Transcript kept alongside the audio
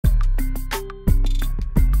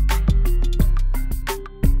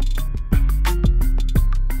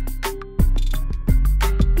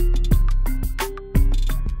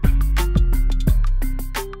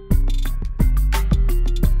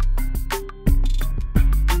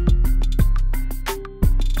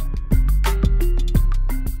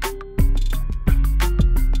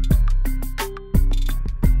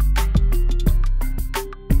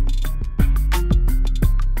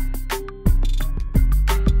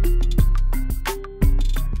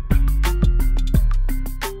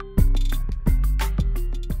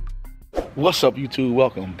What's up, YouTube?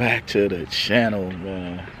 Welcome back to the channel,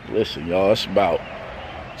 man. Listen, y'all, it's about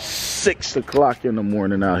 6 o'clock in the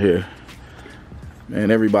morning out here. Man,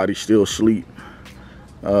 everybody's still asleep.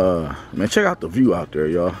 Man, check out the view out there,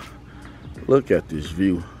 y'all. Look at this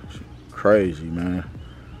view. It's crazy, man.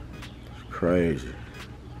 It's crazy.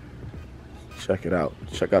 Check it out.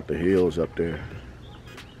 Check out the hills up there.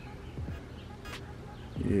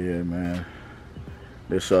 Yeah, man.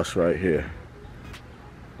 This us right here.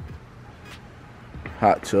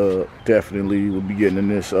 Hot tub, definitely will be getting in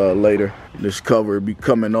this later. This cover will be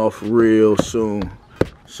coming off real soon.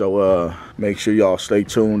 So make sure y'all stay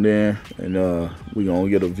tuned in, and we gonna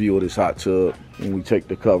get a view of this hot tub when we take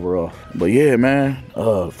the cover off. But yeah, man,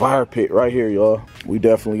 fire pit right here, y'all. We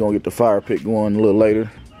definitely gonna get the fire pit going a little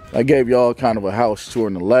later. I gave y'all kind of a house tour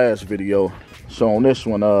in the last video. So on this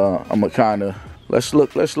one, I'm gonna let's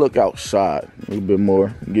look outside a little bit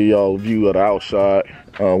more, give y'all a view of the outside.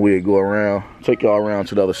 We'll go around, take y'all around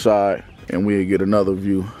to the other side, and we'll get another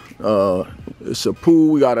view. It's a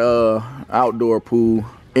pool. We got a outdoor pool,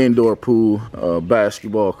 indoor pool,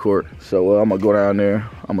 basketball court. So I'm gonna go down there.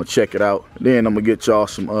 I'm gonna check it out. Then I'm gonna get y'all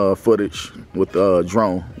some footage with the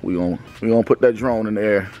drone. We gonna put that drone in the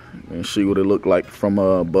air and see what it look like from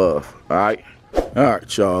above. All right. All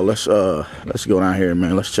right, y'all, let's go down here,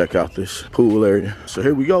 man. Let's check out this pool area. So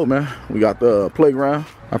here we go, man. We got the playground.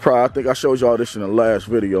 I think I showed y'all this in the last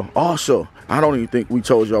video. Also, I don't even think we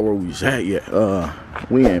told y'all where we was at yet.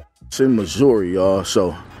 We in Missouri, y'all.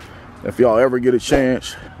 So if y'all ever get a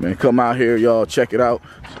chance, man, come out here, y'all, check it out.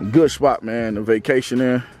 It's a good spot, man, to vacation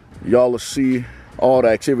in. Y'all will see all the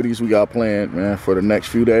activities we got planned, man, for the next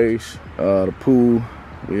few days. The pool,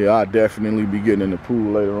 yeah, I'll definitely be getting in the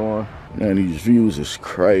pool later on. Man, these views is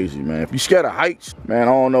crazy, man. If you scared of heights, man,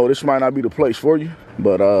 I don't know, this might not be the place for you.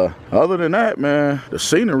 But other than that, man, the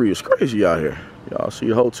scenery is crazy out here. Y'all see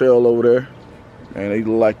a hotel over there. Man, they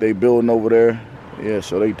look like they building over there. Yeah,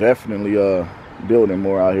 so they definitely building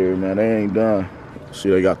more out here, man. They ain't done. See,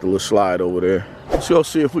 they got the little slide over there. Let's go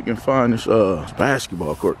see if we can find this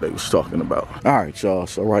basketball court they was talking about. All right, y'all,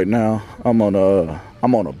 so right now I'm on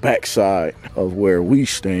the back side of where we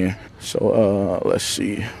stand. So let's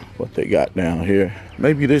see what they got down here.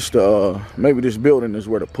 Maybe this building is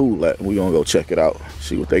where the pool at. We gonna go check it out,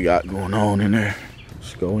 see what they got going on in there.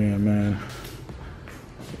 Let's go in, man.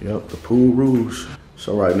 Yep, the pool rules.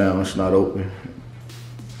 So right now it's not open.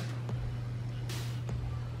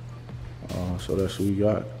 So that's what we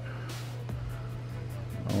got.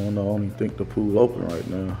 I don't know, I don't even think the pool open right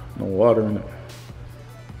now. No water in it.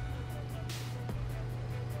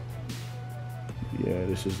 Yeah,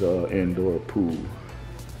 this is the indoor pool.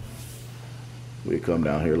 We'll come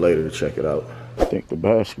down here later to check it out. I think the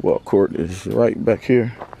basketball court is right back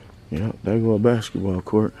here. Yep, there go a basketball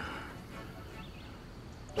court.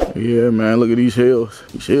 Yeah, man, look at these hills.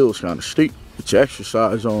 These hills kind of steep. Get your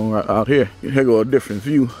exercise on right out here. Here go a different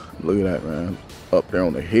view. Look at that, man. Up there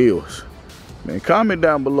on the hills. Man, comment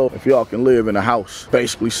down below if y'all can live in a house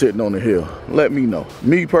basically sitting on the hill. Let me know.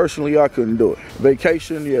 Me personally, I couldn't do it.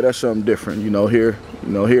 Vacation, yeah, that's something different. Here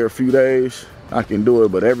a few days, I can do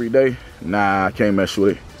it, but every day, nah, I can't mess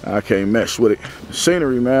with it. I can't mess with it. The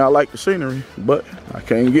scenery, man, I like the scenery, but I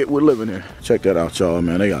can't get with living there. Check that out, y'all,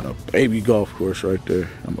 man. They got a baby golf course right there.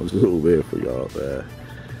 I'm a little bit for y'all, man.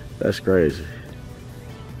 That's crazy.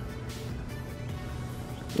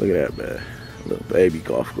 Look at that, man. Little baby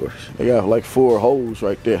golf course. They got like 4 holes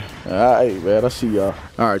right there. All right, man, I see y'all.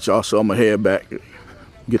 All right, y'all, so I'm gonna head back,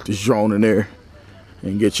 get this drone in there,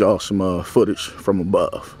 and get y'all some footage from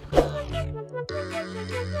above.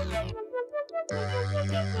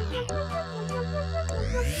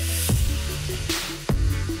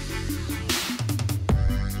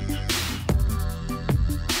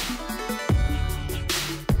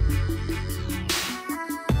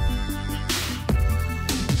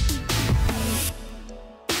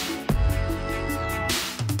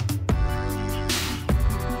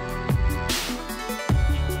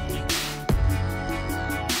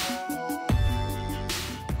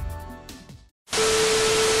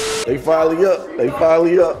 They finally up. They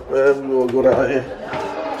finally up, man. We're gonna go down here.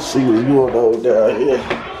 See what you want to down here.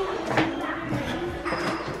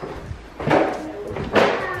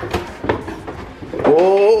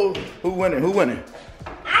 Whoa! Who winning? Who winning?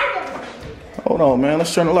 Hold on, man.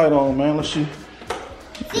 Let's turn the light on, man. Let's see.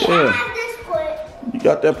 See, yeah. I have this point. You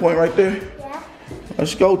got that point right there? Yeah.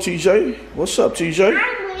 Let's go, TJ. What's up, TJ?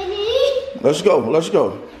 I'm winning. Let's go. Let's go.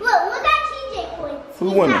 Look, we got TJ points.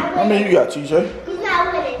 Who winning? How many you got, TJ? He's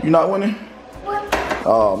not winning. You not winning? What?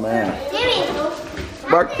 Oh, man. There we go.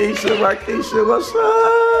 Rakisha, what's up?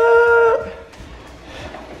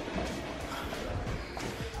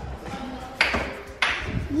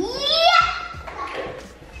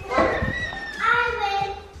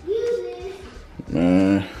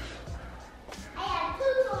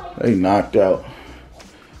 They knocked out.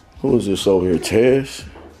 Who is this over here? Tez?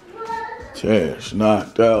 Tez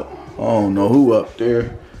knocked out. I don't know who up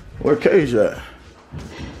there. Where Kasia at?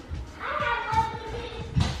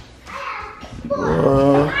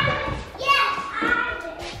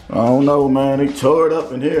 I don't know, man. They tore it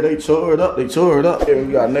up in here. They tore it up. They tore it up. Yeah,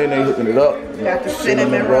 we got Nene hooking it up. Got the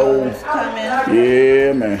cinnamon rolls coming.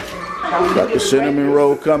 Yeah, man. Got the cinnamon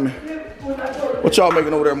roll coming. What y'all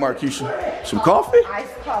making over there, Marquisha? Some coffee?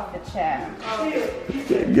 Iced coffee chat.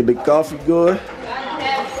 Get the coffee good.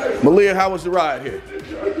 Malia, how was the ride here?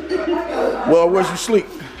 Well, where'd you sleep?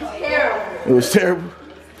 Terrible. It was terrible.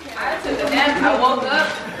 I took a nap. I woke up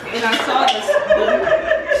and I saw the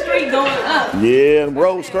street going up. Yeah, the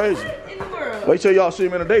road's crazy. In the world. Wait till y'all see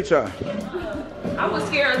him in the daytime. I was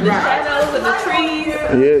scared of the shadows and the trees.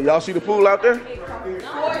 Yeah, y'all see the pool out there?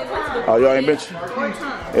 Oh, y'all ain't been.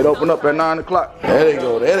 It opened up at 9 o'clock. There they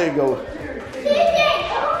go. There they go.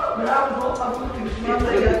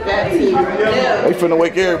 They finna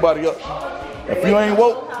wake everybody up. If you ain't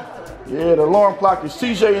woke, yeah, the alarm clock is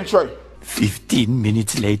TJ and Trey. 15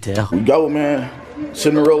 minutes later. We go, man.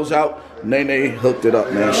 Cinnamon rolls out. Nene hooked it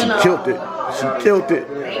up, man. She killed it. She killed it.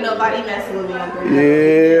 Ain't nobody messing with me on Green.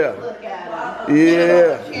 Yeah. Look at her.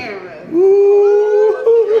 Yeah.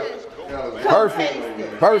 Woo. Perfect.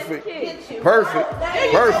 Perfect. Perfect.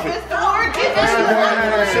 Perfect.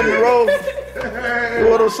 Cinnamon rolls.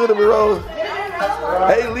 What those cinnamon rolls?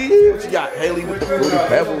 Haley, what you got? Haley with the fruity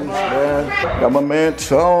pebbles, man. Got my man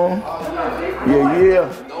Tone. Yeah.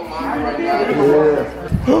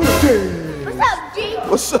 What's up, G?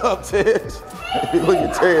 What's up, Tez? Look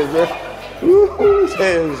at Tez, man. Woo-hoo,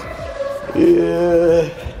 Tez. Yeah.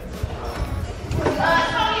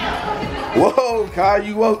 Whoa, Kai,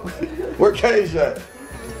 you woke. Where Kasia at?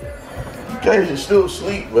 Kasia still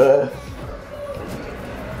asleep, man.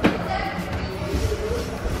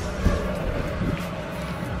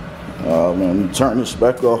 Oh man, let me turn this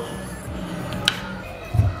back off.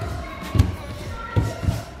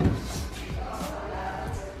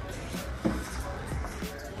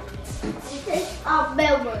 This is our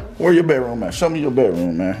bedroom. Where your bedroom at? Show me your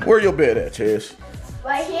bedroom, man. Where your bed at, Tez?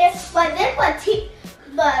 Right here. But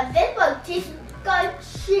this one teacher's gonna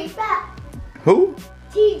sleep at. Who?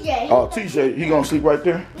 TJ. Oh, TJ, he gonna sleep right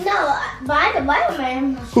there? No, by the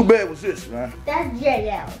man. Who bed was this, man? That's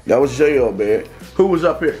JL. That was JL bed. Who was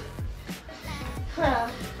up here? Huh.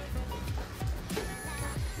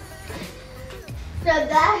 So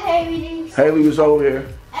that's Haley. Haley was over here.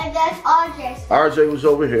 And that's RJ. RJ was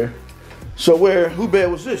over here. So who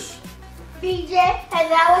bed was this? BJ,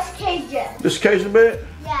 and that was KJ. This Kasia bed?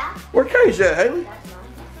 Yeah. Where Kasia at, Haley?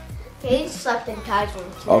 He slept in Kai's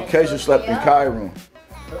room today. Oh, Kasia slept in Kai's room.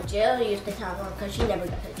 Well, Jill used the top on because she never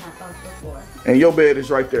got the top on before. And your bed is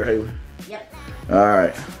right there, Haley. Yep. All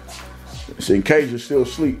right. See, Kasia's still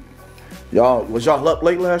asleep. Was y'all up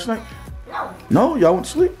late last night? No. No, y'all went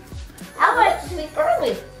to sleep? I went to sleep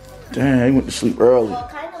early. Dang, he went to sleep early. Well,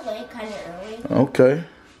 kind of late, kind of early. Okay.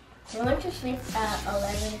 We went to sleep at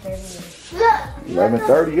 11:30. Look.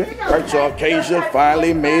 11:30. All right, y'all. Kasia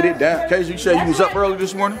finally made it down. Kasia, you said you was up early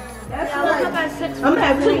this morning? Yeah, I woke up at 6. I'm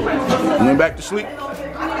having sleep. You went back to sleep?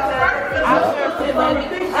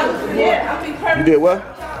 You did what?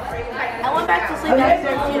 I went back to sleep at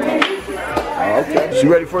 13. Okay. So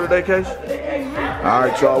you ready for today, Kasia? All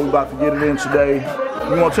right, y'all. We about to get it in today.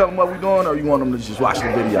 You want to tell them what we're doing, or you want them to just watch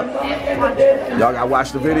the video? Y'all got to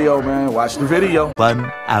watch the video, man. Watch the video.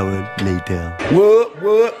 1 hour later.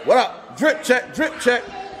 What up? Drip check, drip check.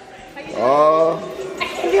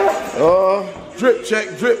 Drip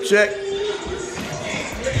check, drip check.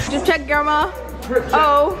 Drip check, grandma. Drip check.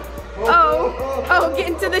 Oh, get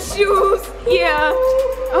into the shoes. Yeah.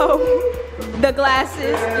 Oh, the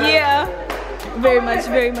glasses. Yeah. Very much,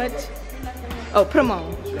 very much. Oh, put them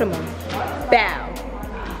on. Put them on. Bow.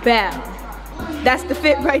 That's the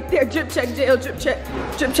fit right there. Drip check, JL, drip check.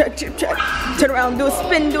 Drip check, drip check. Turn around, do a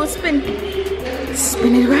spin, do a spin.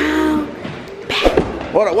 Spin it around.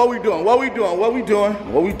 Hold up, what we doing?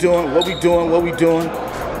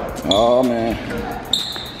 Oh, man.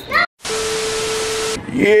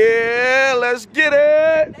 Yeah, let's get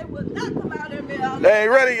it. They will not come out there, man. They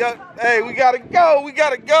ain't ready yet. Hey, we gotta go.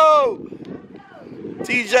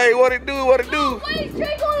 TJ, what it do?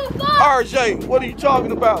 RJ, what are you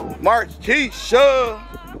talking about? Marquisha,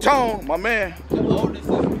 Tone, my man.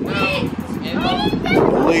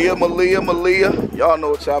 Malia. Y'all know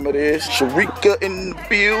what time it is. Sharika in the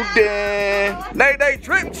building. Nay,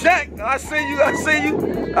 drip check. I see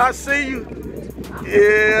you.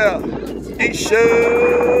 Yeah. Isha.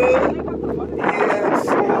 Yes.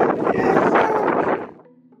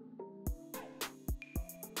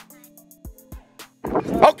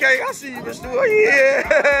 Okay, I see you, Mr.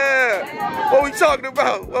 Yeah. What we talking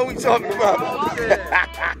about? What we talking about?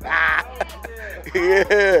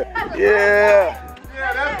 Yeah.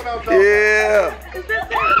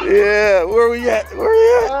 Yeah. Where we at?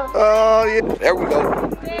 Oh, yeah. There we go.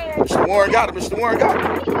 Mr. Warren got it. Mr. Warren got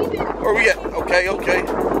it. Where we at? Okay. Okay, You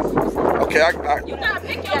gotta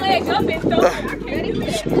pick your leg up and throw it.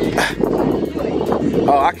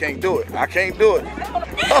 Oh, I can't do it.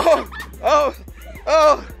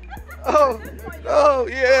 Oh,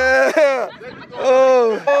 yeah.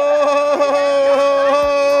 Oh,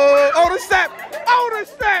 the steps.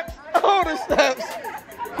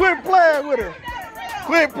 Quit playing with her.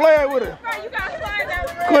 You gotta slide down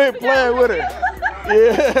the road. Quit playing with her.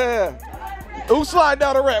 Yeah. Who slide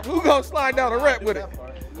down the ramp? Who gonna slide down the ramp with it?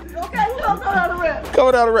 Okay, who gonna go down the ramp?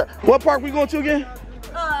 Coming down the ramp. What park we going to again?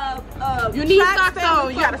 You need socks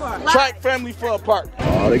on. You gotta slide. Track Family Fun Park.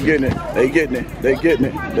 Oh, they getting it.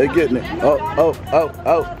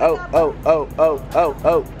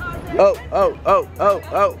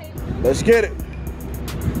 Oh. Let's get it.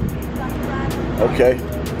 Okay.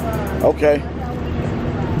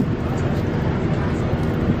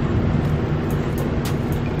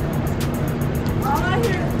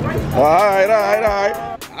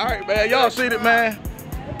 All right, man. Y'all seen it, man.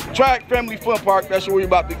 Track Family Fun Park, that's where we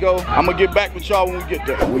about to go. I'm gonna get back with y'all when we get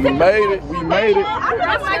there. We made it.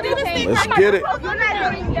 Let's get it. You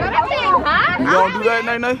gonna do that,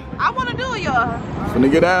 Nene? I wanna do it, y'all. Finna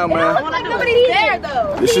get down, man. I wanna do it. There,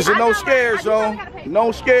 though. This is a no scare zone.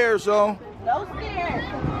 No scare zone. No scared.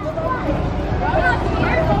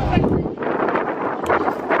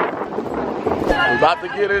 We about to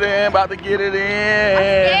get it in.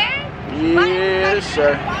 Yes,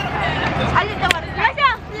 sir.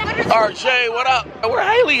 All right, Shay, what up? Where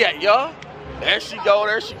Haley at, y'all? There she go.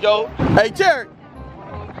 Hey, Terry,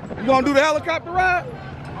 you gonna do the helicopter ride?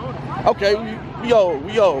 Okay, we on.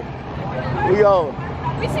 We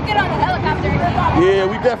should get on the helicopter. Yeah,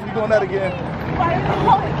 we definitely doing that again.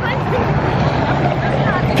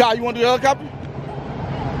 Kyle, you wanna do the helicopter?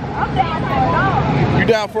 I'm down for it all. You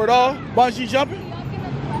down for it all? Bungee jumping?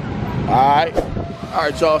 All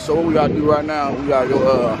right, y'all. So what we gotta do right now? We gotta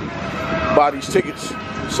go buy these tickets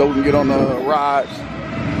so we can get on the rides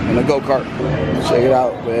and the go-kart. Check it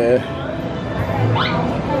out, man.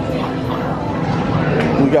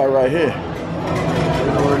 We got right here.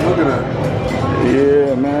 Look at that.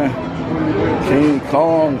 Yeah, man. King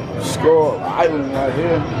Kong Skull Island right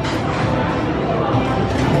here.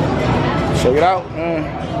 Check it out, man.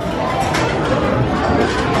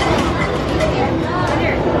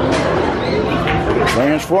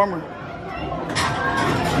 Transformer.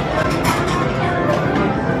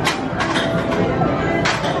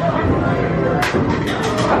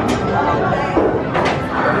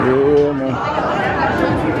 Yeah, man.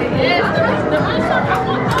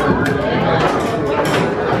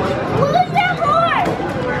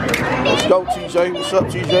 Let's go, TJ. What's up,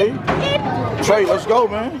 TJ? Trey, let's go,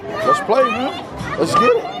 man. Let's play, man. Let's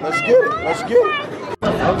get it.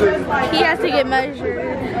 He has to get measured.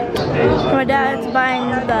 My dad's buying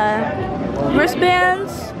the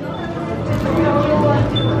wristbands.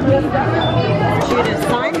 You're gonna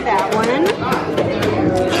sign that one.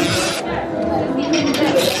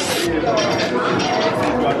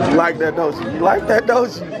 You like that, don't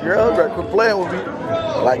you? Girl, you better quit playing with me.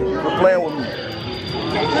 Quit playing with me.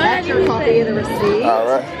 That's your copy of the receipt. All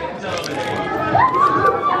right.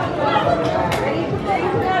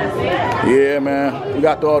 Yeah, man. We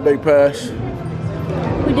got the all-day pass.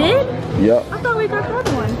 We did? Yep. I thought we got the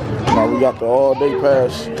other one. No, we got the all-day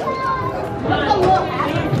pass.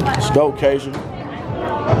 Let's go, Kasia.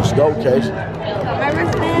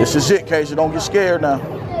 This is it, Kasia. Don't get scared now.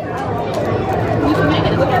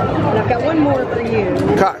 And I've got one more for you.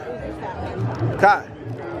 Kai,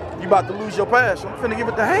 you about to lose your pass. I'm finna give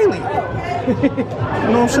it to Haley. You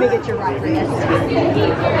know what I'm saying? Let me get your right wrist.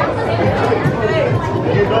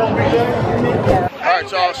 All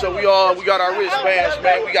right, y'all. So we got our wristbands,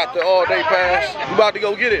 man. We got the all-day pass. We about to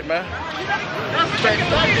go get it, man.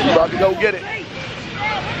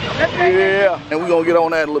 Yeah. And we gonna get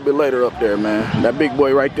on that a little bit later up there, man. That big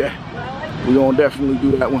boy right there. We gonna definitely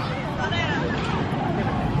do that one.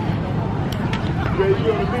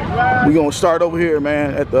 We gonna start over here,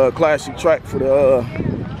 man, at the classic track for the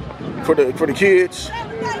kids.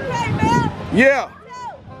 Yeah.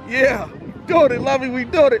 Doing it, Lovey. We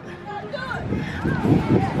doing it.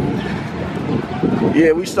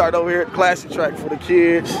 Yeah, we start over here at the classic track for the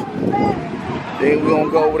kids. Then we gonna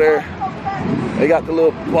go over there. They got the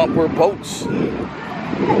little bumper boats. So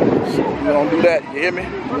we gonna do that. You hear me?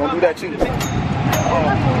 We gonna do that too.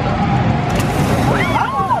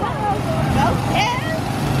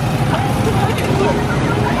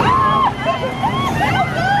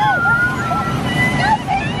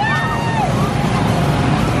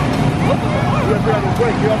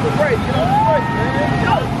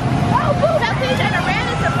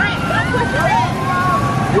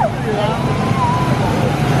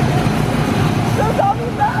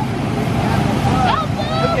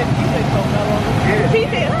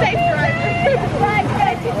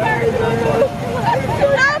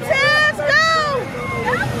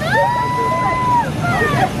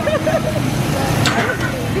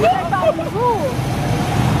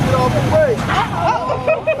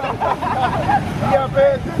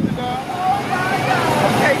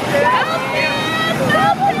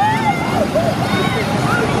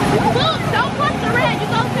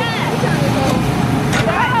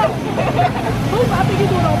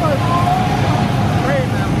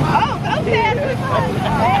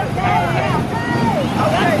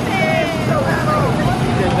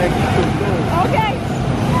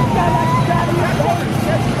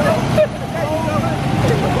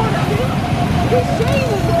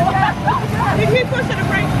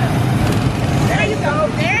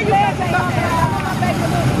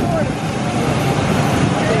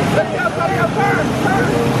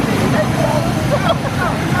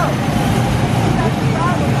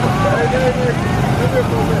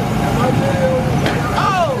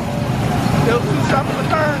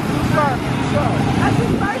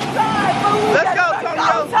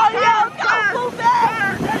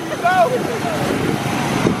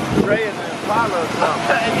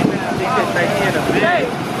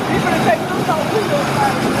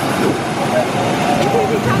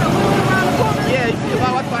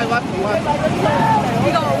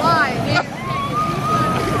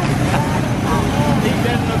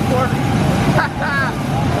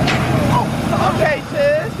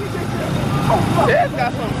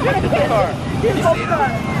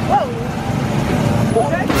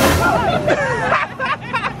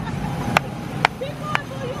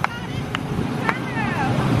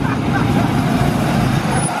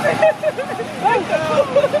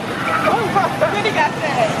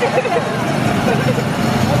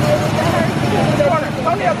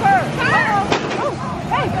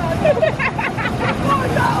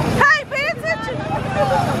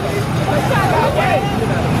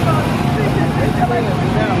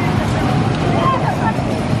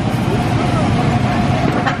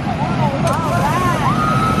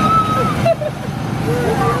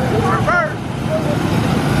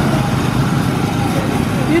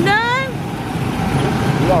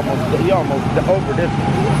 You almost over this one.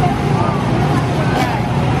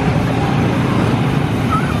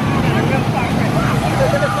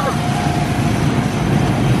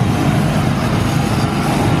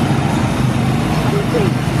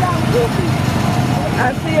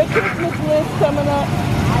 I see a Christmas list coming up.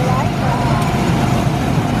 I like that.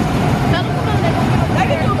 They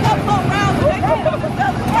can do a couple more rounds.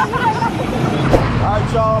 All right,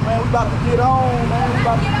 y'all, man. We about to get on, man. We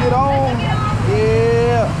about to get on.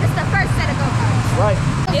 Yeah. It's the first set of go-karts. Right.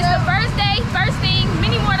 It's the first day, first thing,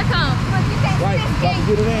 many more to come. Right. About to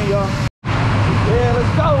get it in, y'all. Yeah,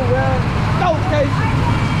 let's go, man. Go, Kasia.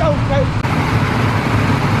 Go, Kasia.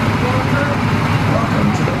 Welcome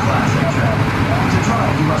to the classic track. To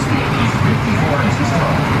drive, you must be at least 54 inches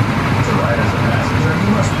tall. To ride as a passenger,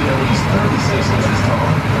 you must be at least 36 inches tall.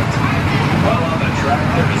 While on the track,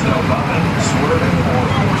 there is no bumping, swerving, or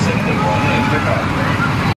forcing anyone into the car.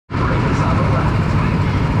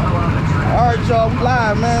 All right, y'all, we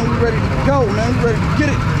live, man. We ready to go, man. We ready to get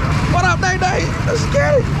it. What up, Day Day? Let's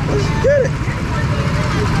get it. Let's get it.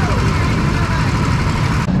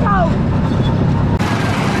 Go.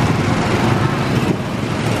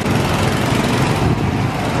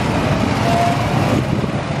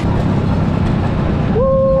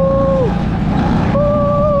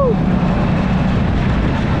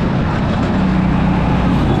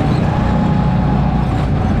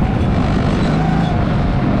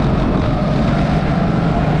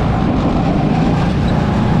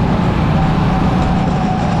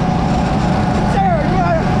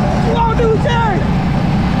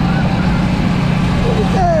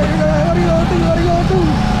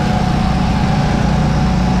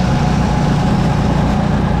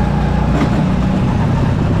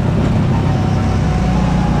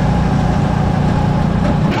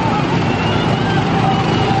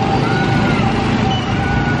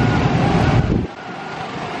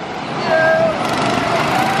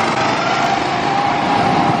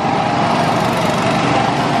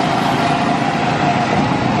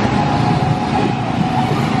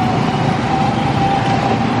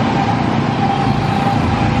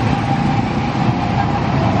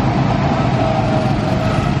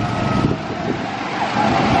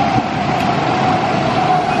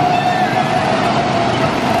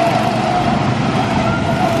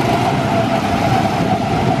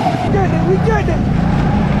 We getting it.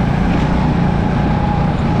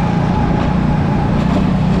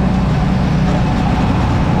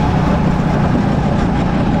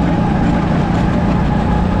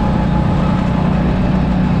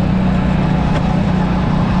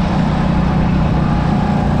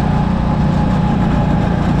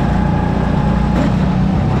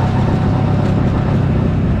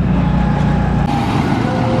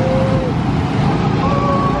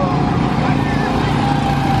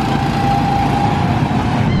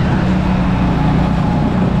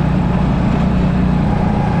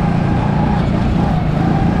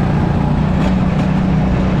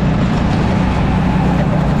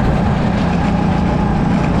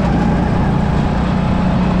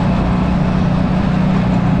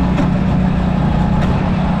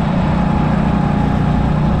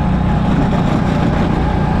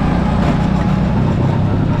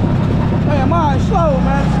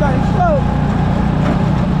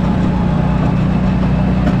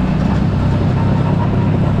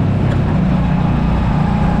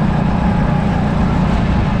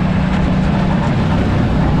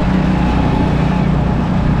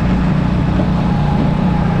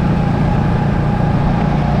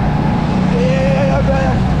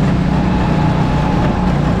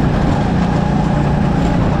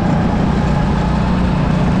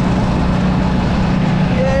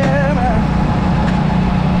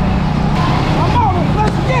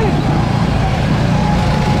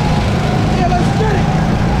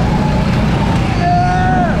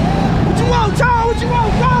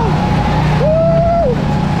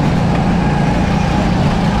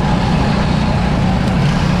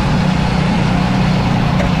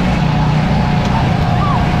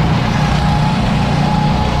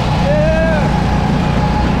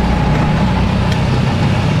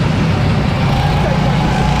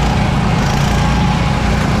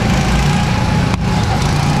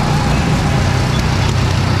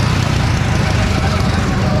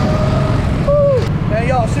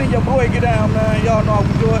 Your boy get down, man. Y'all know how we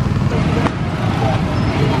do it.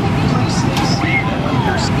 Please stay seated and leave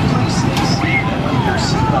your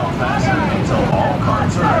seatbelt fastened until all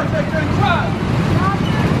cars are out.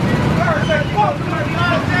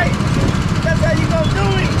 That's how you gonna do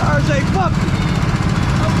it. RJ, fuck it.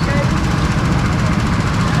 Okay.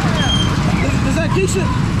 Is that Keisha?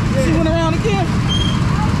 Yeah. She went around again?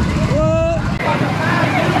 What?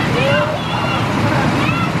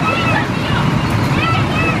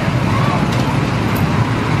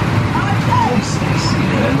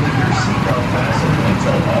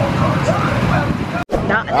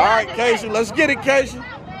 All right, Kasia, let's get it, Kasia.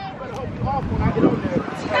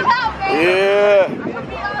 Yeah.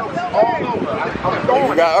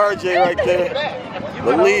 We got RJ right there.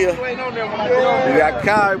 Leah. We got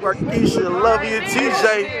Kai, Keisha, Lovey, and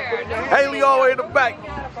TJ. Haley all the way in the back.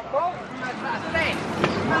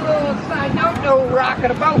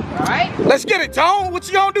 Let's get it, Tone. What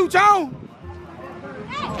you gonna do, Tone?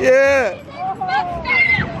 Yeah.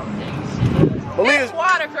 It's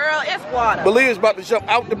water, girl. It's water. Belia's about to jump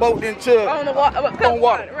out the boat into on the water. On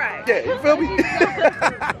water. Right. Yeah, you feel me?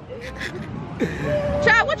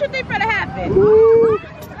 Child, what you think finna happen?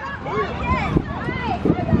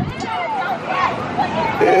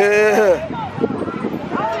 Yeah.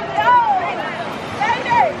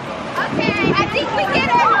 Okay, I think we get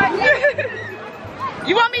it.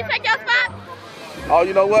 You want me to take your spot? Oh,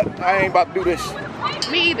 you know what? I ain't about to do this.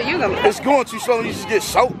 Me either. You gonna? It's going too slow. You just get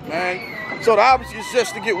soaked, man. So the opposite is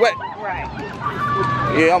just to get wet. Right.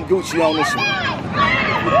 Yeah, I'm Gucci on this one.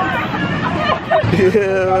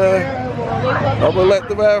 Yeah, man. I'm gonna let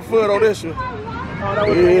them have fun on this one.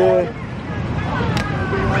 Yeah.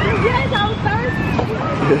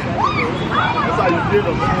 That's how you did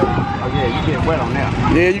them. Oh yeah, you get wet on that.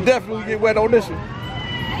 Yeah, you definitely get wet on this one.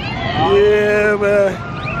 Yeah, man.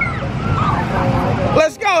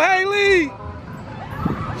 Let's go, Haley.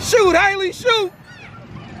 Shoot, Haley, shoot.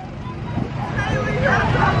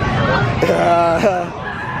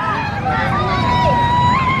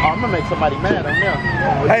 I'm gonna make somebody mad on there.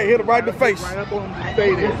 Hey, hit him right in the face. Right up on him,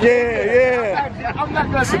 stay there. Yeah. I'm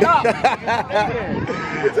not gonna stop.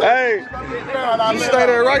 Hey, you stay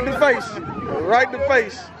there right in the face. Right in the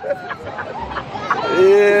face.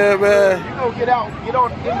 Yeah, man. You gonna get out, get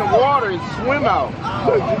on in the water and swim out.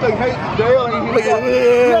 Look, you think, hey, JL ain't here.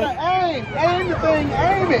 You gotta aim the thing,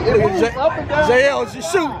 aim it. It moves up and down. JL, you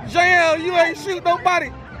shoot. JL, you ain't shoot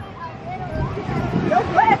nobody.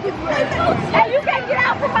 Hey, you can't get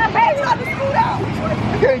out from my baby on the scoot out.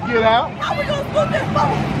 You can't get out. How we gonna scoot this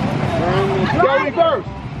boat? Go reverse.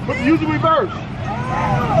 Use the reverse.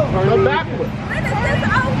 Go backward. When is this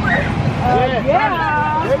over?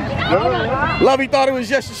 Yeah. Lovey thought it was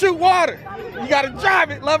just to shoot water. You gotta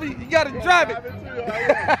drive it, Lovey. You gotta drive it.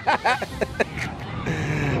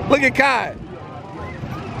 Look at Kai.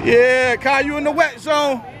 Yeah, Kai, you in the wet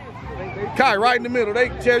zone. Kai, right in the middle. They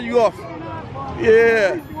tear you off.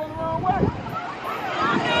 Yeah.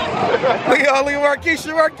 Look at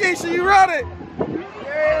Markeisha. Markeisha, you run it.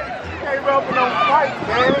 Ain't rubbing no fight,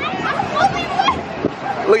 man.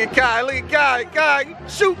 Look at Kai. Look at Kai. Kai,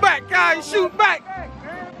 shoot back. Kai, shoot back.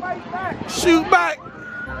 Shoot back.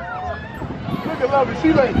 Look at Lovey.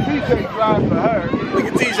 She let TJ drive for her. Look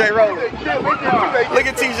at TJ rolling. Look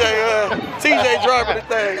at TJ. TJ driving the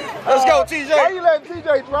thing. Let's go, TJ. Why you letting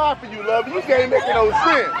TJ drive for you, Lovey? You can't make no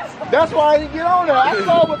sense. That's why I didn't get on there. I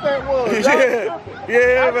saw what that was.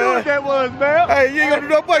 Yeah, I knew what that was, man. Hey, you ain't gonna do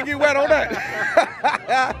no but get wet on that.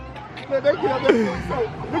 Look, they get up there.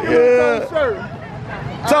 Look at his shirt.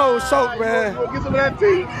 Toe soaked, man. Get some of that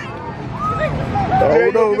tea.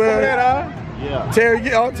 Oh, no, man. Yeah. Terry,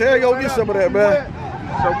 go get some of that, man.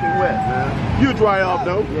 Soaking wet, man. You dry off,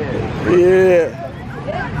 though. Yeah.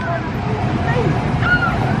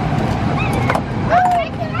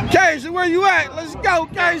 Kasia, where you at? Let's go,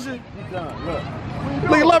 Kasia.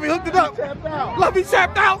 Look at Lovey hooked it up. Lovey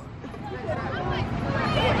tapped out.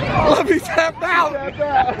 Lovey tapped out.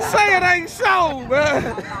 Say it ain't so,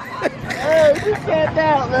 man. Hey, she tapped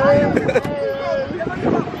out, man.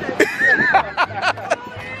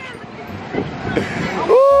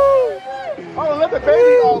 Oh, let the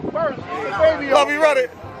baby off first. Let the baby off. Lovey run it.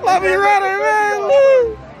 Lovey run it, man.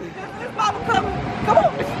 Come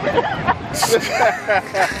on.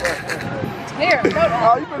 Here, go down.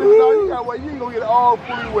 Oh, you better know you got wet. You ain't gonna get all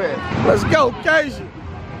fully wet. Let's go, Kasia.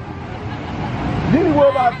 Then you worry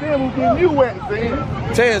about them who getting you wet, see?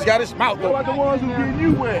 Ted's got his mouth What about open. the ones who getting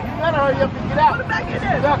you wet? You better hurry up and get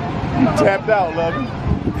out. You tapped out, Lovey.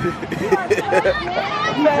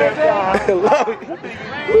 Lovey.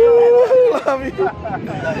 Woo, Lovey.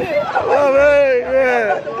 Lovey,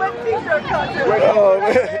 man. Oh,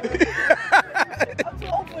 man.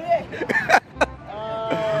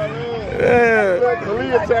 Yeah.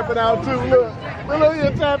 Malia tapping out too, look.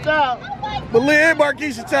 Malia tapped out. Malia and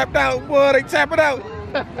Markeisha tapped out. Boy, they tapping out.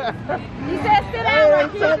 You said sit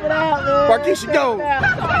down, Tapping out, man. Markeisha, go.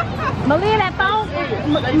 Malia, that phone.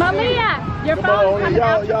 Malia, your phone coming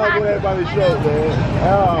out your Y'all do pocket. everybody's show, man.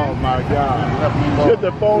 Oh my God. Get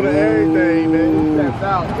the phone and everything, man. Tapped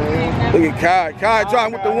out, man. Look at Kai. Kai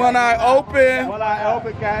driving with the one eye open. One eye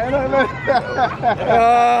open, guy.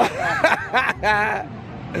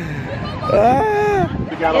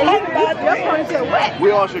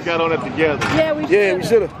 We all should have got on it together. Yeah, we should. Yeah, we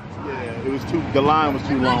should have. Yeah, it was the line was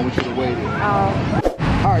too long. We should have waited. All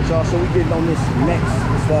right, y'all, so we getting on this next.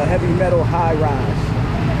 It's a heavy metal high rise.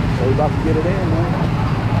 So we about to get it in, man.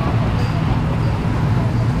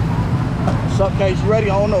 What's up, Kasia? You ready?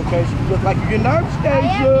 I don't know, Kasia. You look like you get nervous, Kasia. I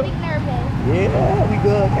am getting nervous. Yeah, we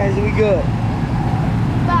good, Kasia, we good.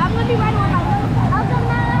 But I'm gonna be riding on my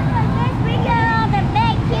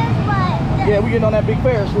Yeah, we getting on that big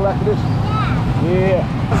Ferris wheel after this. Yeah.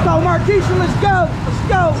 Let's go, Markeisha, let's go. Let's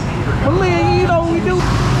go. Malia, you know what we do.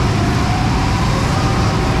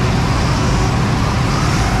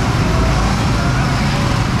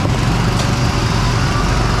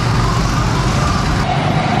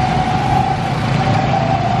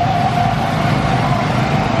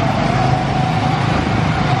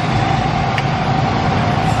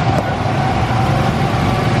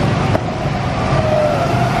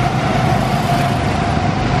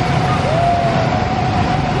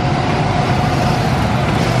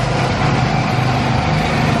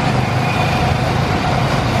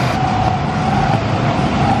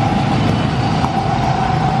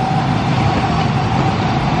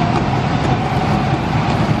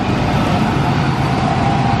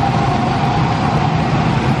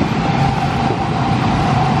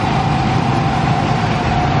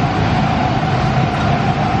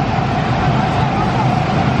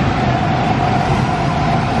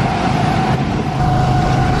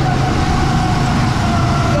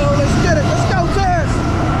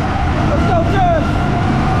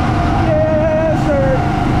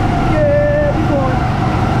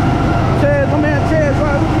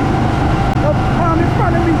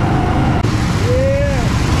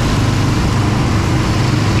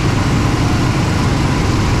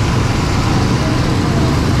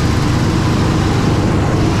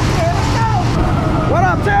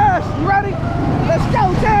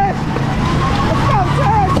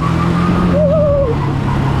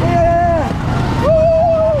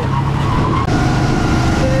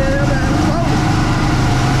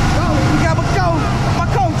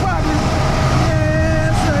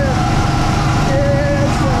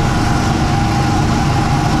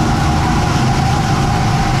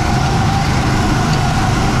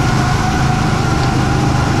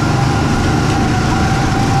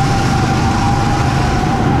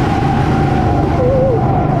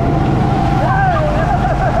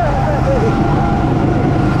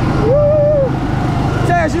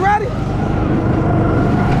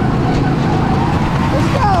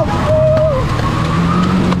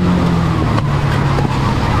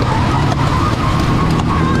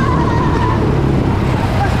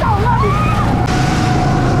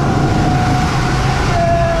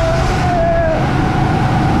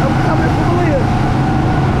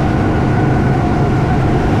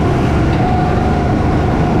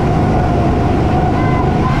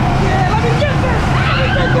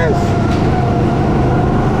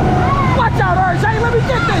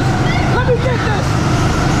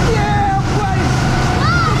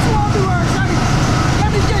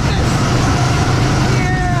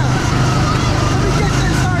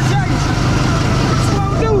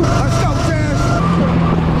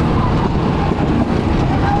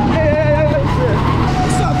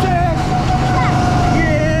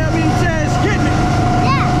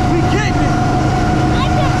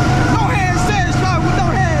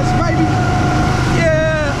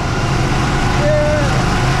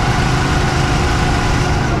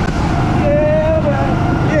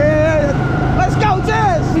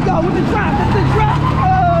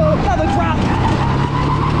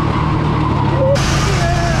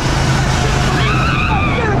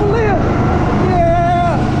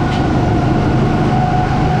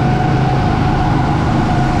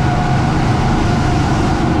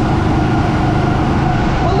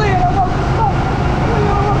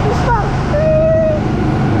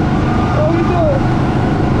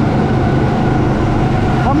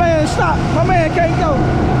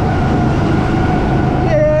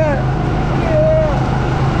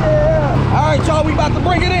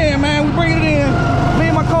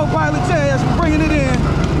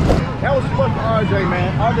 RJ, man.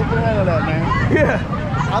 RJ can handle that, man. Yeah.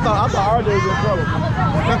 I thought RJ was in trouble.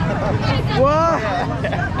 What?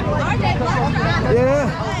 Yeah.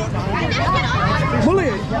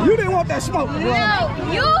 Malia, you didn't want that smoke, boy. No,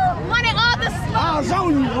 you wanted all the smoke. I was on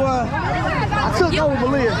you, boy. I took over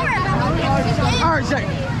Malia. RJ.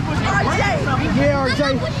 Yeah, RJ.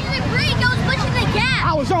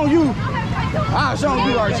 I was on you. I was on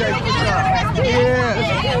you, RJ. Yeah.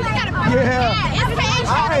 Yeah.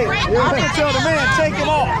 Hey, I can tell the man, take him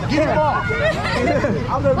off. Get him off.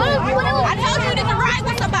 I told you to ride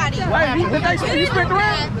with somebody. Hey, did they say you spent the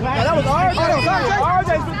round? That was RJ. Oh, that was RJ?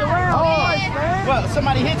 RJ spent the round. Oh. Well,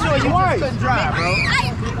 somebody hit you or you just couldn't drive, bro.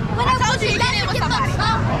 I told you did it with somebody.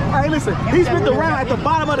 Hey, listen, he spent the round at the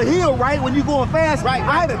bottom of the hill, right? When you going fast, right?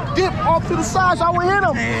 I had to dip off to the side so I would hit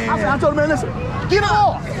him. I told him, man, listen, get him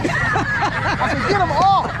off. I said, get him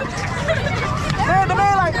off. Man, the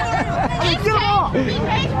man like, get him off.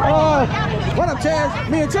 What up, Chaz?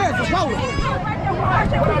 Me and Chaz was rolling.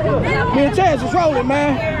 Me and Chaz was rolling,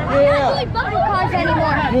 man. Yeah. I don't bumper cars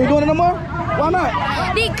anymore. You ain't doing it no more? Why not?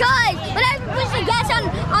 Because when I pushed the gas on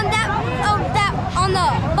the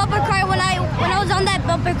bumper car, when I was on that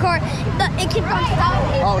bumper car, it kept on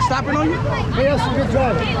stopping. Oh, stopping on you? Yeah, that's a good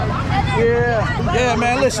driver. Yeah. Yeah,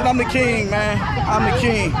 man, listen, I'm the king, man. I'm the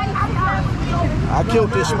king. I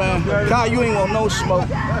killed this, man. Kai, you ain't want no smoke.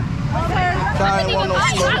 Kai ain't want no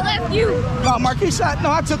smoke. I left you. No, Marquise,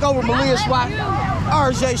 I took over Malia's spot.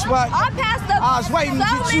 RJ spot. I passed up. I was waiting to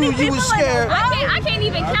get you. You was scared. I can't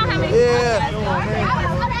even count how many. Yeah.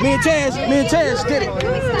 Me and Taz did it. Me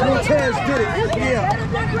and Taz did it. Yeah.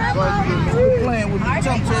 Quit playing with me.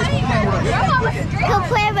 Tell them Taz, quit playing with us. Go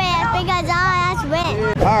play with it because that's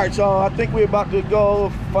red. All right, y'all. I think we're about to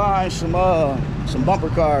go find some bumper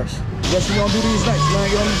cars. Guess we're gonna do these next. We're gonna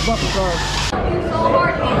get on these bumper cars.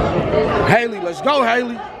 Haley, let's go,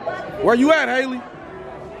 Haley. Where you at, Haley?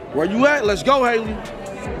 Where you at? Let's go, Haley.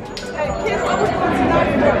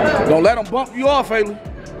 Don't let them bump you off, Haley.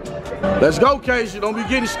 Let's go, Kasia. Don't be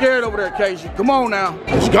getting scared over there, Kasia. Come on now.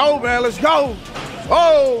 Let's go, man. Let's go.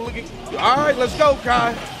 Oh, look at. All right, let's go,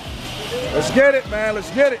 Kai. Let's get it, man. Let's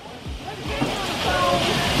get it.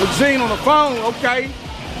 Look, Zine on the phone. Okay.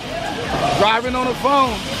 Driving on the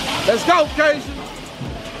phone. Let's go, Kasia.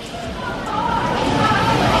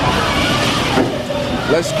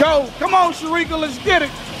 Let's go. Come on, Sharika. Let's get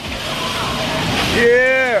it.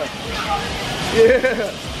 Yeah.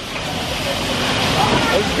 Yeah.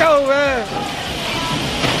 Let's go, man.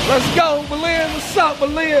 Let's go, Malia. What's up,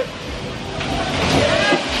 Malia?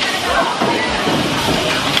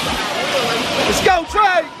 Let's go,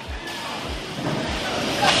 Trey.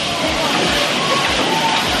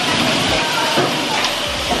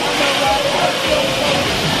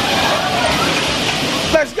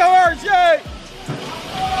 Let's go, RJ.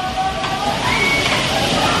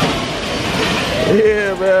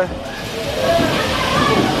 Yeah, man.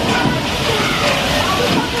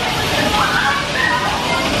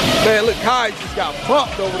 Man, look, Kai just got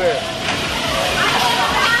bumped over there.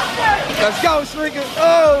 Let's go, Shrieker.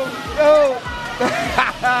 Oh, oh.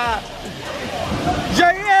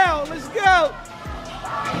 JL, let's go.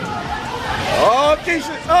 Oh,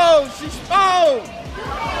 Keisha. Oh, she's. Oh.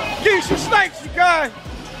 Keisha snakes, you guys.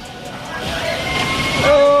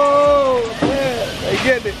 Oh, man. They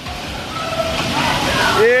getting it.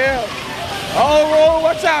 Yeah. Oh, roll.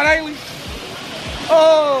 Watch out, Haley.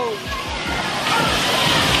 Oh.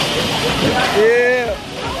 Yeah.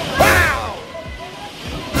 Wow.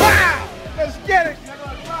 Wow. Let's get it.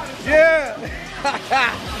 Yeah.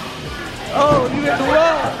 Oh, you hit the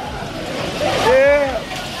wall. Yeah.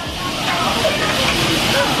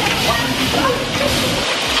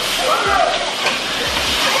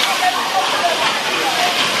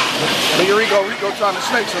 Look at Rico trying to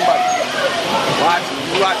snake somebody. Watch it,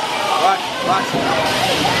 watch it, watch it, watch it.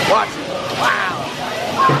 Watch it. Wow.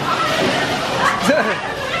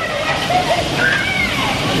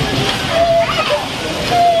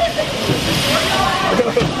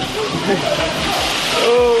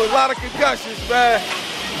 Oh, a lot of concussions, man.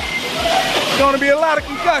 It's gonna be a lot of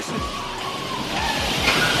concussions.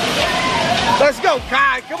 Let's go,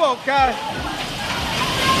 Kai. Come on, Kai.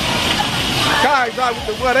 Kai's out with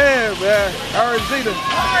the wet air, man. Arizona.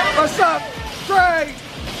 What's up, Trey?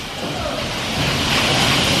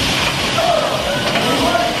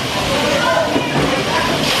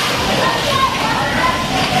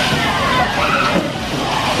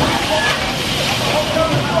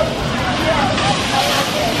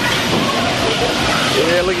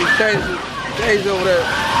 Yeah, look at Daisy over there.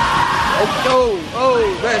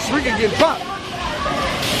 Oh, man, Shrika getting popped.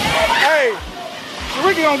 Hey,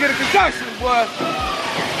 Shrika gonna get a concussion, boy.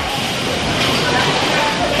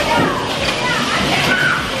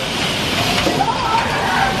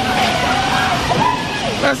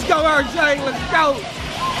 Let's go, RJ. Let's go.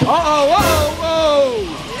 Uh-oh, uh-oh, oh.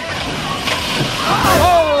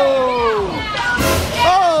 Oh.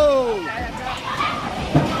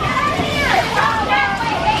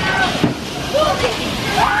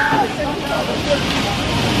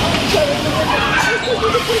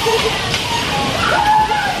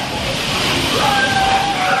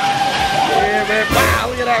 Yeah, man. Wow,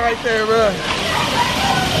 look at that right there, bro.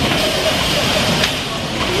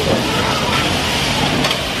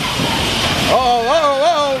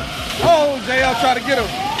 Oh, JL try to get him.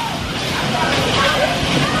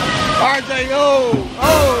 RJ, oh,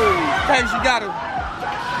 Kasia got him.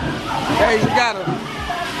 Kasia got him.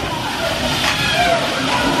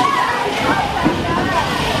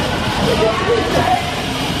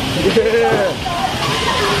 Yeah.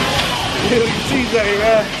 TJ,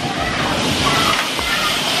 man.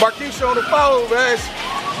 Marquisha on the phone, man.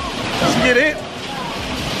 Let's get it.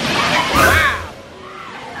 Wow.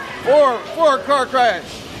 Four car crash.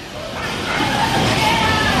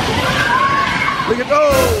 Look at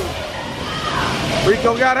those.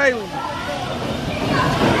 Rico got Haley.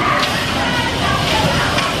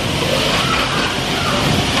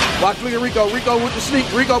 Watch, look at Rico. Rico with the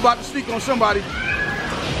sneak. Rico about to sneak on somebody.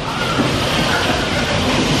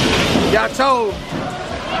 Got told.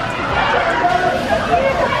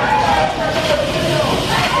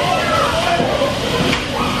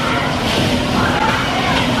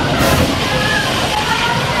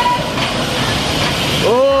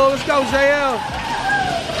 Oh, let's go, JL.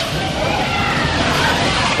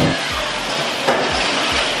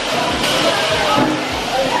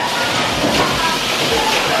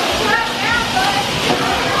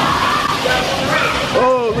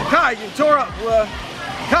 Oh, look, Kai getting tore up.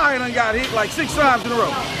 Kai done got hit like 6 times in a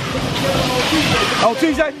row. Oh,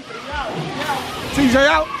 TJ. TJ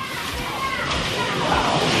out.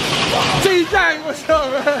 TJ, what's up,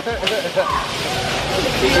 man?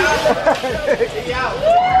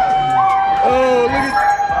 Oh, look at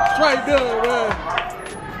Trey Dillon, man.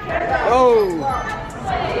 Oh.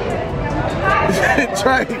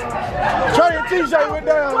 Trey and TJ went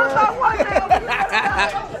down, man.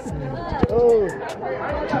 Oh.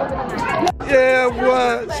 Yeah,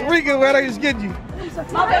 boy. Sharika, man, they just getting you.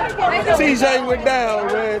 TJ went down,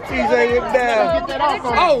 man. TJ went down.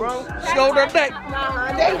 Oh, shoulder neck.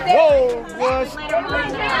 Whoa, boy.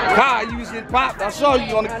 Kai, you was getting popped. I saw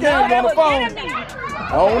you on the camera, on the phone.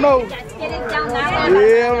 I don't know.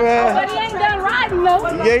 Yeah, man. But he ain't done riding,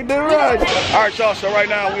 though. He ain't done riding. All right, y'all. So right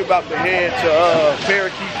now we're about to head to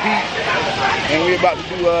Parakeet Peak, and we're about to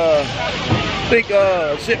do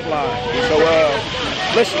Zipline. So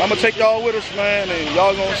listen, I'm gonna take y'all with us, man, and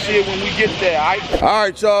y'all gonna see it when we get there. All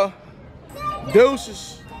right, y'all.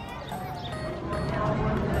 Deuces.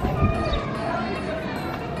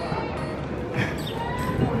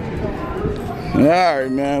 All right,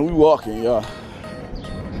 man. We walking, y'all.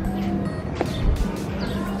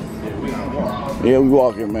 Yeah, we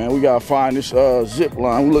walking, man. We gotta find this zip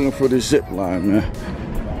line. We're looking for this zip line, man.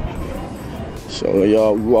 So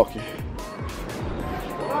y'all, we walking.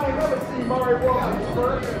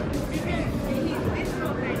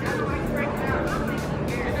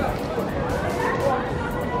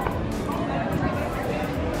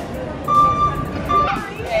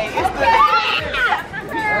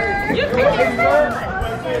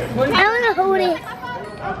 I want to hold it.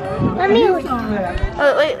 Let me hold it.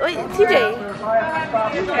 Oh, wait, TJ.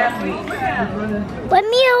 Let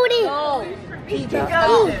me hold it.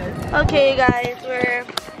 Okay, guys, we're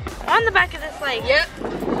on the back of this, like,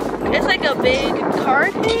 it's like a big car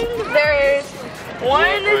thing. There's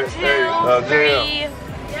 1, 2, 3,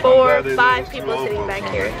 4, 5 people sitting back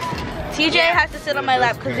here. TJ has to sit on my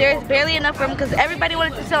lap because there's barely enough room because everybody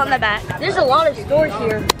wanted to sit on the back. There's a lot of stores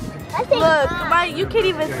here. Look, you can't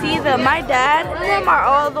even see them. My dad and them are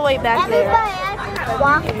all the way back there.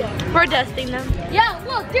 We're dusting them. Yeah,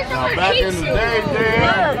 look, there's another pizza.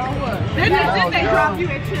 Didn't they drop you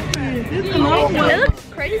at Chips? It looks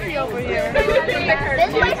crazy over here.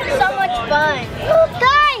 This place is so much fun.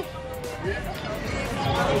 Guys!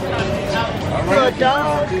 Little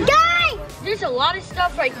dog. Guys! There's a lot of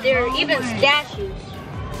stuff right there, even statues.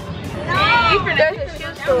 There's a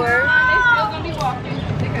shoe store.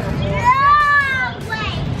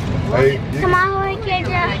 Hey, Come on,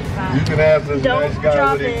 Kasia. you can ask this Don't nice guy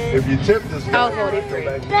drop what he, it. if you tip this guy. I'll hold it for you.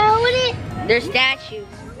 Hold it. There's statues,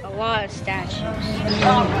 a lot of statues.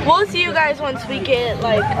 We'll see you guys once we get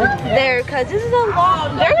like there, cause this is a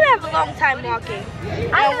long. They're gonna have a long time walking.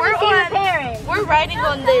 And we're riding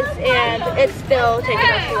on this, and it's still taking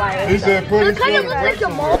us a while. He said pretty soon.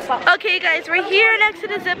 Okay, guys, we're here next to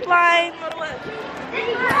the zip line.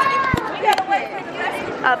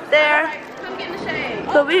 up there.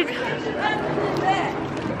 But we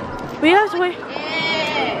have to wait.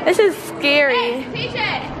 This is scary.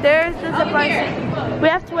 There's the zipline. We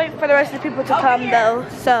have to wait for the rest of the people to come though.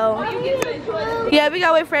 So yeah, we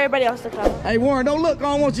gotta wait for everybody else to come. Hey Warren, don't look. I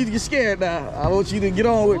don't want you to get scared now. I want you to get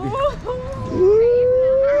on with me.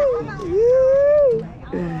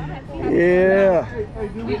 Yeah.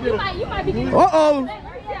 Uh-oh.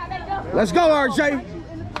 Let's go, RJ.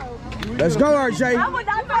 Let's go, RJ.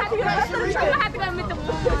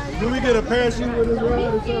 Do we get a parachute with this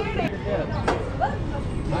ride or something?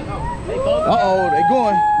 Uh-oh, they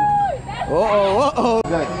going. Uh-oh.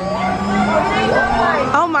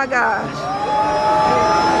 Oh my gosh.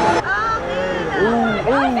 Ooh.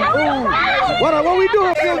 What we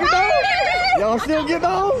doing? Still getting on? Y'all still getting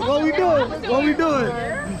on? What we doing?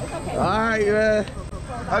 All right, man.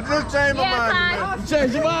 I just changed my mind, man. You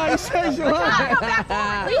changed your mind?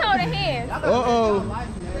 We holding hands.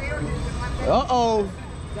 Uh-oh.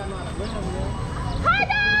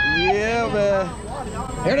 Yeah, man.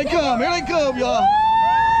 Here they come, y'all.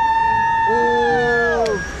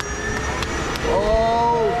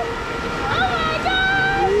 Oh my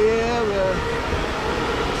God. Yeah, man.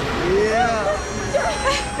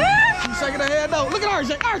 Yeah. She's shaking her head though. Look at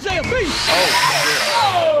RJ a beast.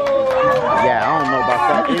 Yeah, I don't know about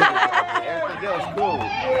that. Everything else cool.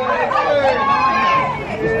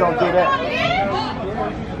 Just don't do that.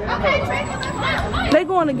 They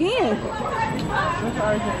going again.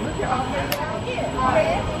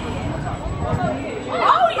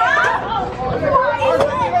 Oh yeah!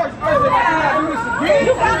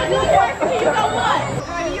 You gotta do work. You know what?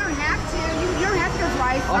 You don't have to. You don't have to go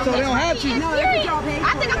twice. Oh, so they don't have to. No, that's what y'all pay for. I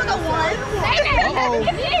think I'm gonna go once.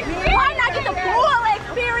 Why not get the full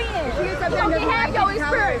experience? You can have your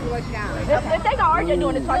experience. If they got RJ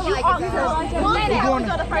doing this twice, you also go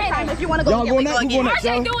the first time if you want to go. Y'all going next? Who going next?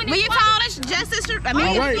 RJ doing it. Will you tell us just sister? I mean,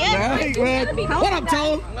 all right, man. What up,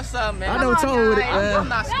 Toe? What's up, man? I know Toe with it, man. I'm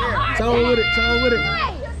not scared. Toe with it.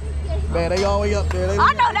 Man, they all the way up there.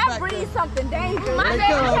 I know that breeds something dangerous. They come,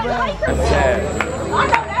 man. I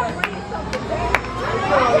know that breeds something dangerous.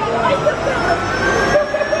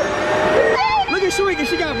 Look at Shrika,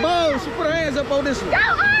 she got balls. She put her hands up on this one. Go,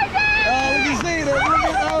 RJ! Oh, look at Zeta.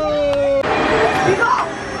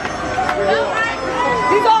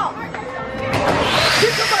 He's off!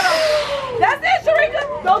 That's it, Sharika!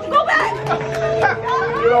 Don't go back!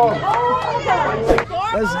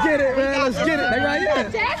 Let's get it, man. Let's get it. They right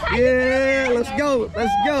here. Yeah, let's go.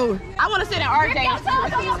 I want to sit in RJ.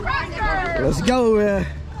 Let's go, man.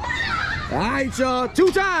 All right, y'all.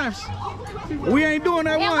 2 times. We ain't doing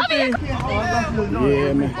that one thing.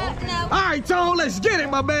 Yeah, man. All right, Tone, let's get it,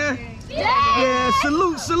 my man. Yeah,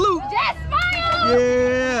 salute. Just smile.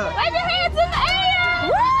 Yeah. Wave your hands in the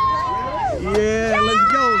air. Yeah, let's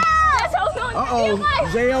go. That's how we're going. Uh-oh.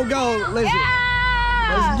 J.O. go. Listen.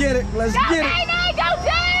 Let's get it. Let's get it. Go,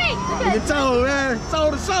 Jay! Look at Tone, man.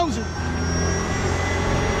 Tone the soldier.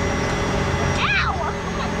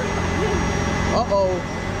 Uh-oh.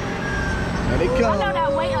 Here they come. I know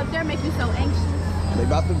that way up there makes you so anxious. They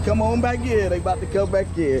about to come on back here. They about to come back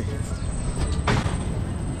here.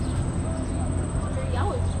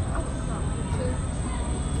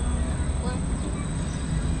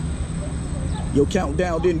 Your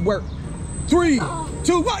countdown didn't work. 3,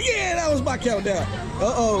 2, 1. Yeah, that was my countdown.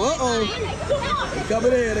 Uh-oh. They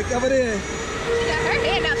coming in. She got her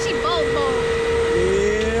hand out. She bold.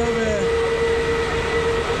 Yeah, man.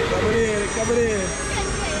 Coming in.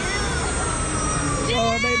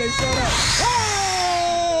 Oh, they shut up.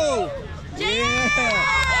 Oh! Yeah.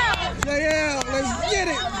 Let's get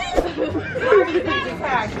it.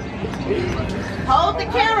 Hold the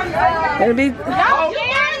camera. It'll be.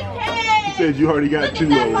 You said you already got 2 of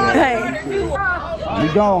them. Hey. You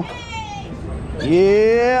gone.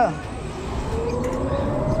 Yeah.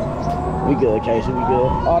 We good, Casey. We good.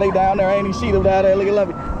 Oh, they down there. I ain't even see them down there. Look at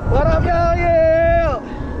Lovey. What up, y'all?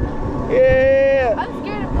 Yeah. I'm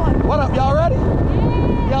scared of water. What up? Y'all ready?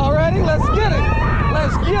 Y'all ready? Let's get it.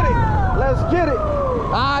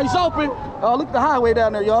 Eyes open. Oh, look at the highway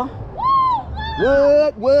down there, y'all.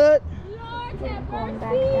 What?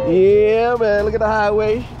 Yeah, man. Look at the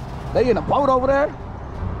highway. They in a boat over there.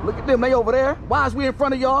 Look at them. They over there. Why is we in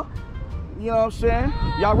front of y'all? You know what I'm saying?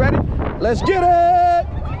 Y'all ready? Let's get it.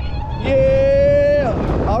 Yeah.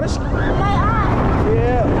 Oh, this.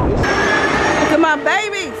 Yeah. Look at my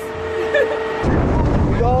babies.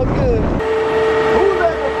 We all good. Who's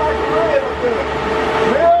that like red up there?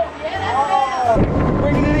 Real?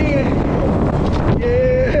 Bringing it in.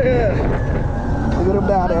 Yeah. Look at them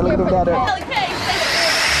down there.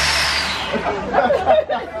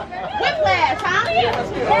 Whip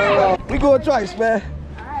do it twice, man.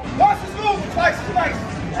 Once is moving, twice is nice.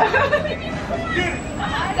 Go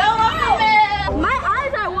on, man. My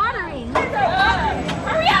eyes are watering.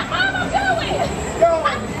 Hurry up, Mom, I'm going.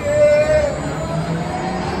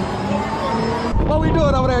 What we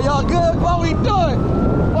doing over there? Y'all good? What we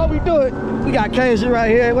doing? What we doing? We got Kasia right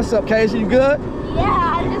here. What's up, Kasia? You good? Yeah,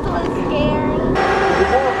 I just was scared.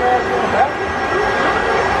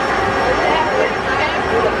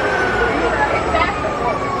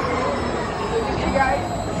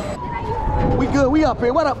 We good. We up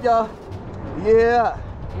here. What up, y'all? Yeah.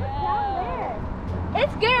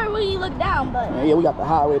 It's scary when you look down, but Yeah, we got the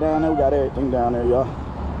highway down there. We got everything down there, y'all.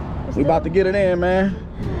 We about to get it in, man.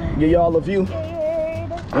 Give y'all a view.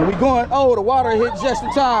 And we going, oh, the water hit just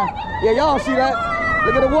in time. Yeah, y'all see that?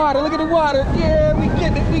 Look at the water, look at the water. Yeah, we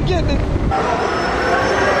getting it, we getting it.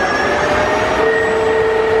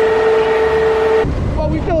 What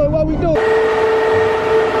we doing, what we doing?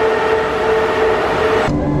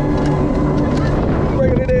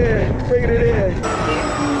 Bringing it in, bringing it in.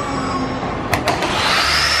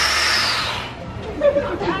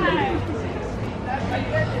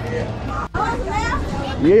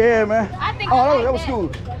 Yeah, man. Oh, that was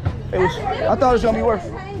cool. It was. I thought it was gonna be worth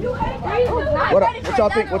it. What up? What y'all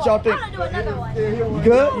think? What y'all think? You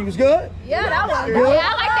good? You was good? Yeah, that was good. Yeah,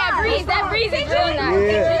 I like that breeze. That breeze is really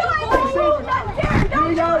nice.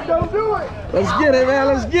 Yeah. Don't do it. Let's get it, man.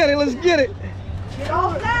 Let's get it. Let's get it.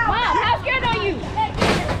 Mom, how scared are you?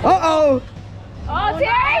 Uh-oh. Oh,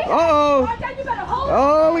 Terry? Uh-oh.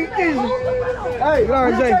 Oh, we easy. Hey,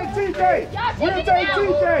 We'll take TJ. We'll take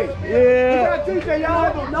TJ. Yeah. We got TJ. Y'all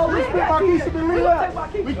have no respect by Keisha Marie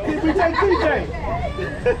up. We take TJ.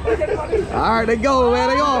 All right, they go, man.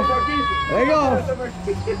 They off. They go. Now,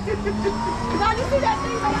 you see that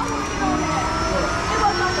thing? Like, I want to get on that.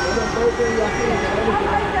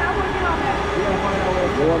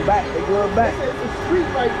 Going back. They going back. It's a street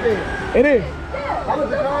right there. It is. I was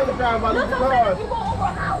the car to drive by the cars. You go over a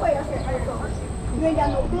highway. I said, you ain't got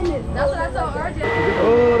no business. That's what I told RJ.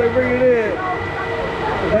 Oh, they bring it in.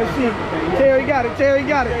 Let's see. Terry got it. Terry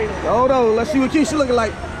got it. Hold on. Let's see what Keisha looking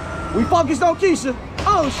like. We focused on Keisha.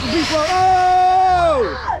 Oh, she beat for. Oh!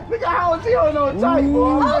 Look at how she holding on tight,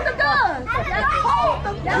 boy. Hold the gun. Hold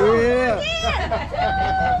the gun. Yeah.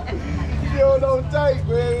 She holding on tight,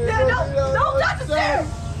 man. Don't touch the steering.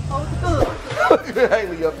 Look at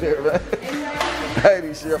Haley up there, man.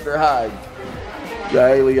 Haley, she up there hiding. Got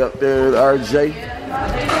Haley up there, RJ.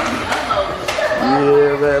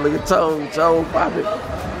 Yeah, man, look at Tone. Tone, pop it.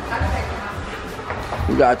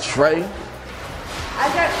 We got Trey.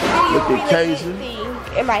 Look at Kasia.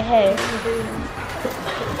 in my head.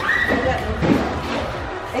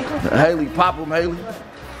 Haley, pop him, Haley.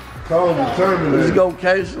 Calm, determined. Let's go,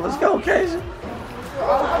 Kasia. Let's go, Kasia.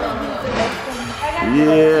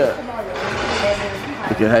 Yeah.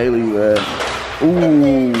 Look at Haley, man.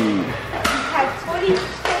 Ooh.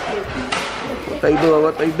 What they doing?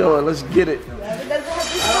 What they doing? Let's get it.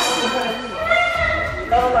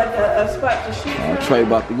 Trey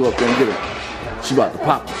about to go up there and get it. She about to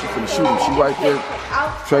pop him. She finna shoot him. She right there.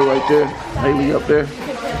 Trey right there. Haley up there.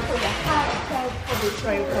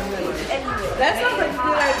 That sounds like a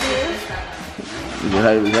good idea. Look at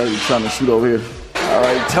Haley. Haley trying to shoot over here. All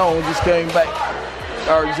right, Tone just came back.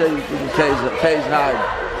 RJ with the cage hiding.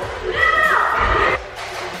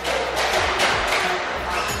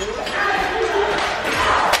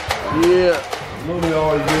 Yeah.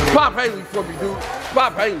 Pop Haley for me, dude.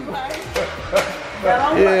 Pop Haley.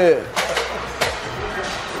 Yeah.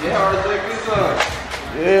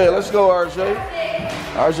 Yeah, let's go, RJ.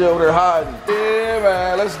 RJ over there hiding. Yeah,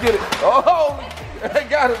 man, let's get it. Oh, they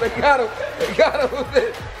got him, they got him. They got him with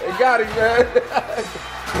it. They got him, man.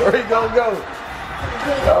 Where he gonna go? He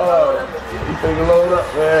finna load up,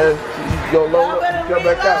 man. He's gonna load up and come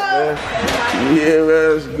back out, man. Yeah,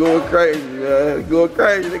 man, it's going crazy, man. It's going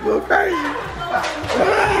crazy, they going crazy.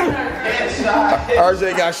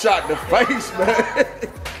 RJ got shot in the face, man.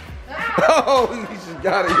 Oh, he just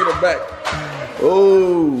gotta hit him back.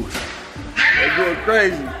 Oh, they're going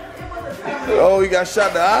crazy. Oh, he got shot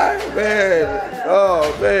in the eye, man.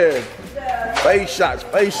 Oh, man. Face shots,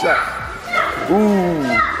 face shots. Ooh,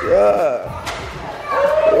 yeah.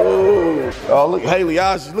 Oh, look, Haley,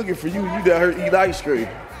 I was just looking for you. You got her eat ice cream.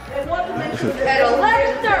 At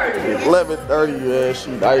 11:30. 11:30, yeah,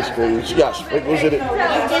 she eat ice cream. She got sprinkles in it.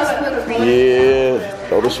 Yeah,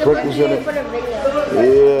 throw the sprinkles in it.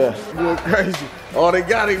 Yeah, going crazy. Oh, they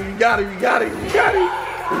got him. You got him. You got him. You got him.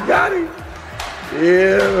 You got him.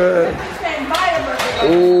 Yeah, man.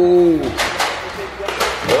 Ooh.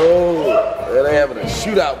 Oh, man, they having a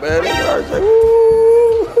shootout, man. They are like,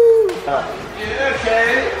 woo. Yeah,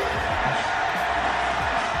 okay.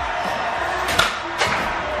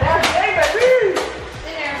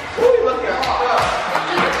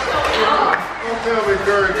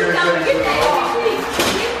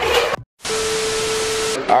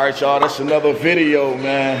 All right, y'all, that's another video,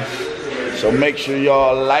 man. So make sure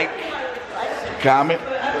y'all like, comment,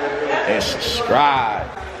 and subscribe.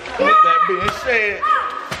 And with that being said,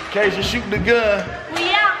 Kasia shooting the gun. We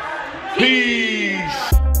out. Peace.